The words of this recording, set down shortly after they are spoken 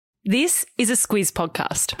This is a Squiz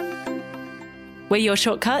podcast. We're your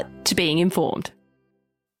shortcut to being informed.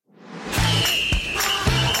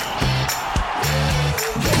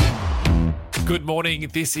 Good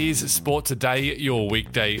morning. This is Sport Today, your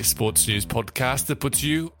weekday sports news podcast that puts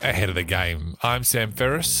you ahead of the game. I'm Sam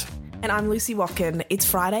Ferris. And I'm Lucy Watkin. It's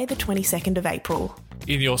Friday, the 22nd of April.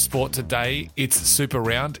 In your Sport Today, it's Super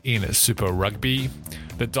Round in Super Rugby.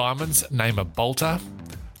 The Diamonds name a bolter.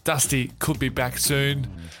 Dusty could be back soon.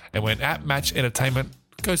 And when at-match entertainment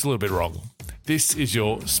goes a little bit wrong. This is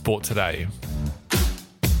your Sport Today.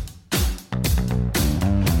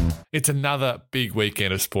 It's another big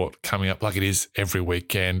weekend of sport coming up like it is every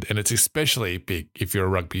weekend, and it's especially big if you're a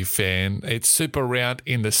rugby fan. It's Super Round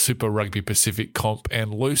in the Super Rugby Pacific comp,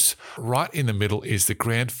 and loose right in the middle is the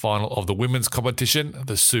grand final of the women's competition,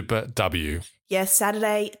 the Super W. Yes,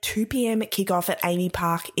 Saturday, 2 p.m. kick-off at AAMI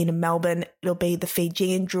Park in Melbourne. It'll be the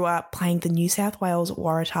Fijian Drua playing the New South Wales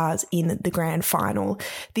Waratahs in the grand final.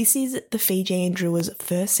 This is the Fijian Drua's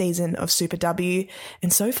first season of Super W,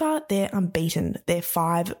 and so far they're unbeaten. They're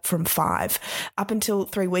 5 from 5. Up until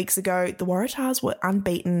 3 weeks ago, the Waratahs were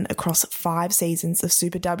unbeaten across 5 seasons of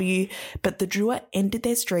Super W, but the Drua ended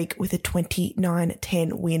their streak with a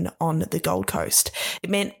 29-10 win on the Gold Coast. It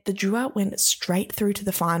meant the Drua went straight through to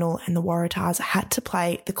the final, and the Waratahs had to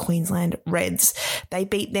play the Queensland Reds. They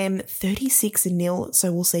beat them 36-0,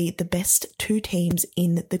 so we'll see the best 2 teams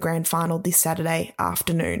in the grand final this Saturday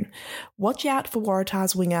afternoon. Watch out for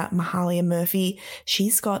Waratahs winger Mahalia Murphy.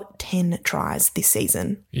 She's got 10 tries this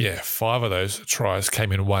season. Yeah, 5 of those tries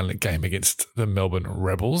came in one game against the Melbourne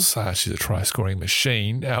Rebels. She's a try-scoring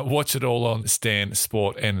machine. Watch it all on Stan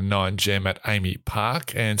Sport and 9Gem at AAMI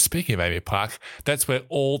Park. And speaking of AAMI Park, that's where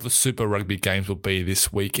all the Super Rugby games will be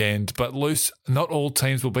this weekend. But loose, not all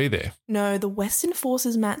teams will be there. No, the Western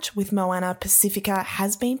Forces match with Moana Pacifica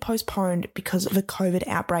has been postponed because of a COVID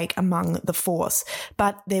outbreak among the force.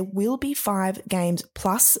 But there will be 5 games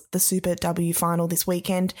plus the Super W final this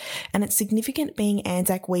weekend, and it's significant being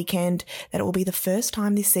Anzac weekend that it will be the first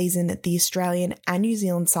time this season that the Australian and New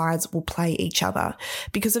Zealand sides will play each other.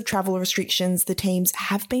 Because of travel restrictions, the teams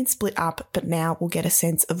have been split up, but now we'll get a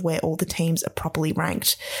sense of where all the teams are properly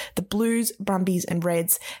ranked. The Blues, Brumbies and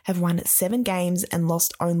Reds have won 7 games and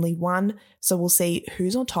lost only 1, so we'll see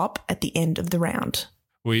who's on top at the end of the round.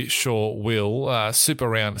 We sure will. Super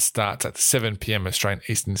Round starts at 7 p.m. Australian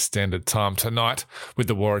Eastern Standard Time tonight with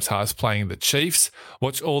the Waratahs playing the Chiefs.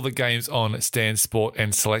 Watch all the games on Stan Sport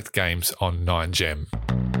and select games on 9Gem.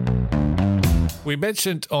 We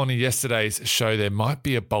mentioned on yesterday's show there might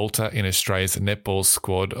be a bolter in Australia's netball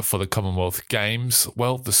squad for the Commonwealth Games.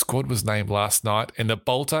 Well, the squad was named last night, and the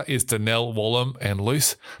bolter is Donnell Wallam, and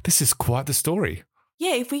Luce, this is quite the story.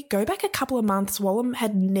 Yeah, if we go back a couple of months, Wallam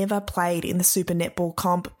had never played in the Super Netball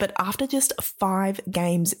comp, but after just 5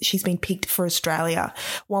 games, she's been picked for Australia.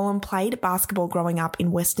 Wallam played basketball growing up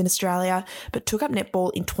in Western Australia, but took up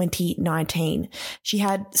netball in 2019. She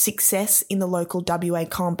had success in the local WA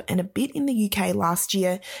comp and a bit in the UK last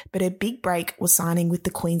year, but her big break was signing with the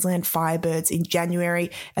Queensland Firebirds in January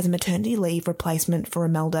as a maternity leave replacement for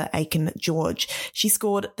Imelda Aiken-George. She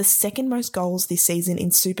scored the 2nd most goals this season in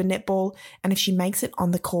Super Netball, and if she makes it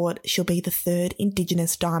on the court, she'll be the 3rd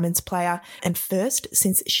Indigenous Diamonds player and first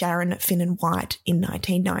since Sharon Finnan-White in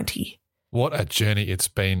 1990. What a journey it's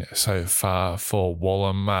been so far for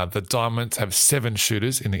Wallam. The Diamonds have 7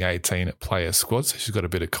 shooters in the 18-player squad, so she's got a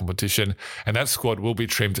bit of competition, and that squad will be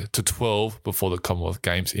trimmed to 12 before the Commonwealth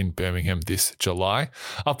Games in Birmingham this July.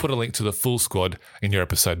 I'll put a link to the full squad in your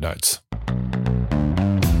episode notes.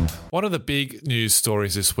 One of the big news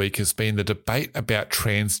stories this week has been the debate about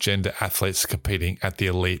transgender athletes competing at the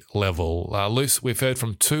elite level. Luce, we've heard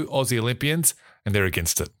from 2 Aussie Olympians and they're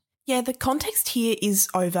against it. Yeah, the context here is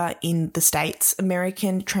over in the States.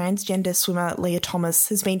 American transgender swimmer Leah Thomas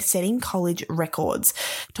has been setting college records.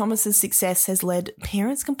 Thomas's success has led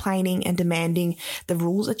parents complaining and demanding the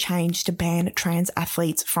rules are changed to ban trans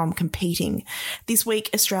athletes from competing. This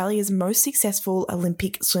week, Australia's most successful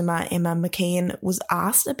Olympic swimmer Emma McKeon was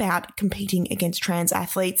asked about competing against trans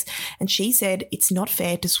athletes, and she said it's not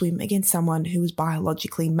fair to swim against someone who is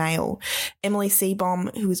biologically male. Emily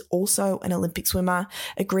Seebohm, who is also an Olympic swimmer,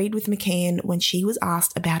 agreed with McKeon when she was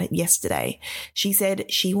asked about it yesterday. She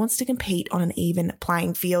said she wants to compete on an even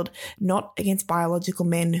playing field, not against biological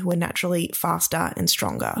men who are naturally faster and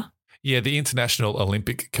stronger. Yeah, the International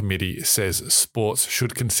Olympic Committee says sports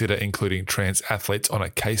should consider including trans athletes on a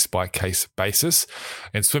case-by-case basis.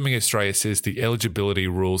 And Swimming Australia says the eligibility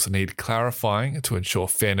rules need clarifying to ensure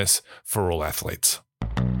fairness for all athletes.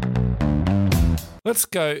 Let's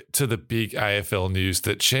go to the big AFL news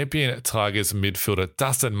that champion Tigers midfielder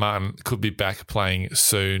Dustin Martin could be back playing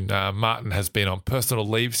soon. Martin has been on personal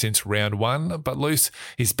leave since round 1, but Luce,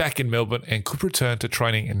 he's back in Melbourne and could return to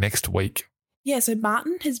training next week. Yeah, so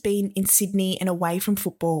Martin has been in Sydney and away from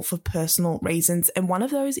football for personal reasons, and one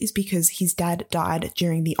of those is because his dad died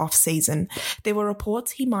during the off-season. There were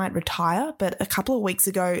reports he might retire, but a couple of weeks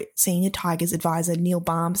ago, senior Tigers advisor Neil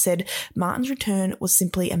Baum said Martin's return was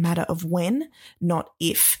simply a matter of when, not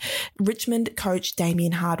if. Richmond coach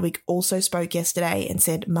Damien Hardwick also spoke yesterday and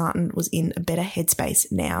said Martin was in a better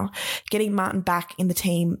headspace now. Getting Martin back in the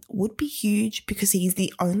team would be huge because he's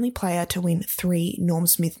the only player to win 3 Norm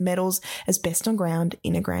Smith medals as best on ground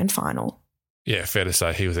in a grand final. Yeah, fair to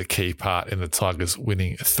say he was a key part in the Tigers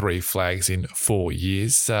winning 3 flags in 4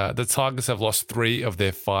 years. The Tigers have lost 3 of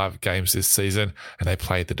their 5 games this season, and they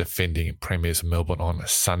played the defending premiers Melbourne on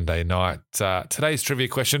Sunday night. Today's trivia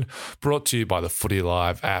question brought to you by the Footy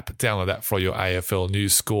Live app. Download that for your AFL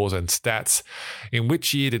news, scores and stats. In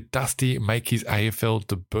which year did Dusty make his AFL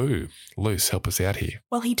debut? Luce, help us out here.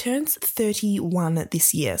 Well, he turns 31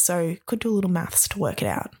 this year, so could do a little maths to work it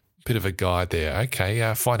out. Bit of a guide there.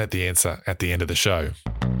 Okay, find out the answer at the end of the show.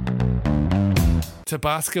 To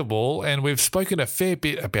basketball, and we've spoken a fair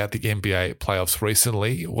bit about the NBA playoffs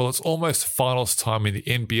recently. Well, it's almost finals time in the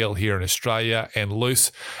NBL here in Australia, and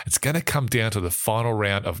Luce, it's going to come down to the final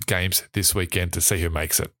round of games this weekend to see who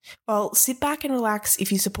makes it. Well, sit back and relax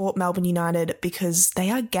if you support Melbourne United because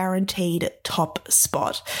they are guaranteed top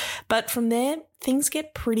spot. But from there, things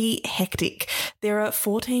get pretty hectic. There are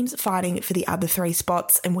 4 teams fighting for the other 3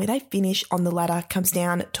 spots, and where they finish on the ladder comes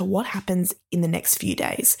down to what happens in the next few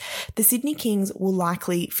days. The Sydney Kings will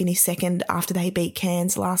likely finish second after they beat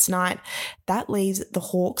Cairns last night. That leaves the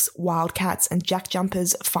Hawks, Wildcats and Jack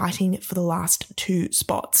Jumpers fighting for the last 2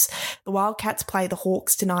 spots. The Wildcats play the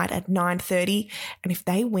Hawks tonight at 9:30, and if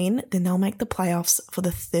they win, then they'll make the playoffs for the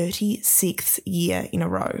 36th year in a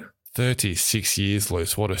row. 36 years,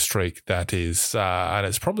 Luce. What a streak that is. And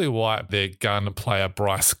it's probably why their gun player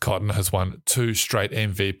Bryce Cotton has won 2 straight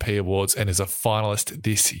MVP awards and is a finalist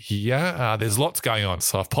this year. There's lots going on,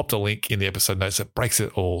 so I've popped a link in the episode notes that breaks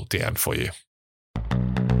it all down for you.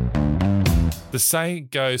 The saying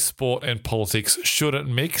goes sport and politics shouldn't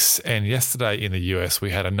mix, and yesterday in the US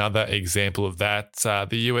we had another example of that.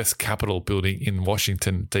 The US Capitol building in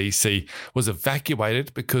Washington, D.C. was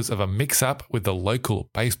evacuated because of a mix-up with the local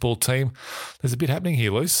baseball team. There's a bit happening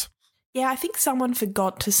here, Luce. Yeah, I think someone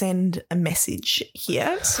forgot to send a message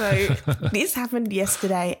here. So this happened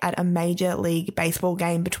yesterday at a Major League Baseball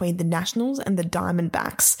game between the Nationals and the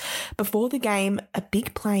Diamondbacks. Before the game, a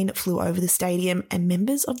big plane flew over the stadium and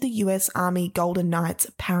members of the US Army Golden Knights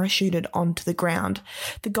parachuted onto the ground.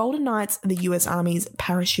 The Golden Knights are the US Army's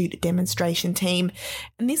parachute demonstration team,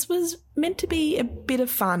 and this was meant to be a bit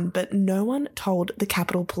of fun, but no one told the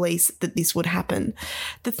Capitol Police that this would happen.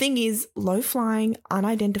 The thing is, low-flying,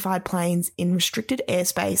 unidentified planes in restricted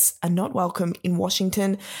airspace are not welcome in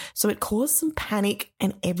Washington, so it caused some panic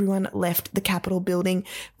and everyone left the Capitol building,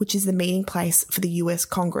 which is the meeting place for the US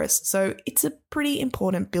Congress. So it's a pretty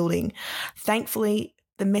important building. Thankfully,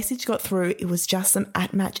 the message got through. It was just some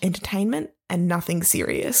at-match entertainment and nothing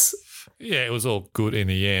serious. Yeah, it was all good in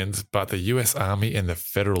the end, but the US Army and the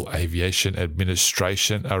Federal Aviation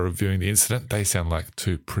Administration are reviewing the incident. They sound like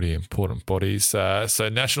 2 pretty important bodies. So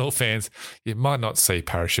national fans, you might not see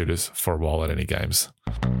parachuters for a while at any games.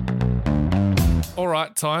 All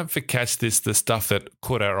right, time for Catch This, the stuff that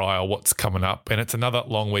caught our eye on what's coming up. And it's another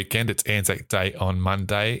long weekend. It's Anzac Day on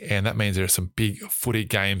Monday, and that means there are some big footy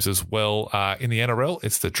games as well. In the NRL,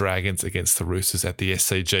 it's the Dragons against the Roosters at the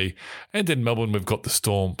SCG. And in Melbourne, we've got the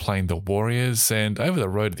Storm playing the Warriors. And over the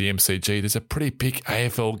road to the MCG, there's a pretty big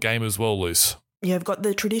AFL game as well, Luce. Yeah, we've got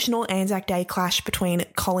the traditional Anzac Day clash between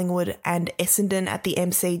Collingwood and Essendon at the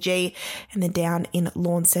MCG. And then down in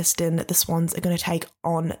Launceston, the Swans are going to take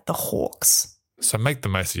on the Hawks. So make the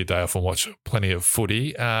most of your day off and watch plenty of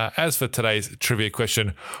footy. As for today's trivia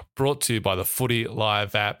question, brought to you by the Footy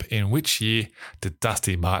Live app, in which year did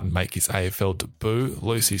Dusty Martin make his AFL debut?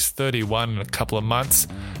 Lucy's 31 in a couple of months.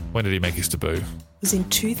 When did he make his debut? It was in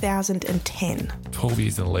 2010. 12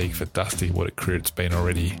 years in the league for Dusty. What a career it's been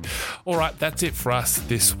already. All right, that's it for us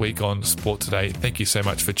this week on Sport Today. Thank you so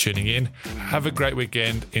much for tuning in. Have a great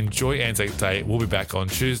weekend. Enjoy Anzac Day. We'll be back on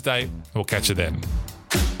Tuesday. We'll catch you then.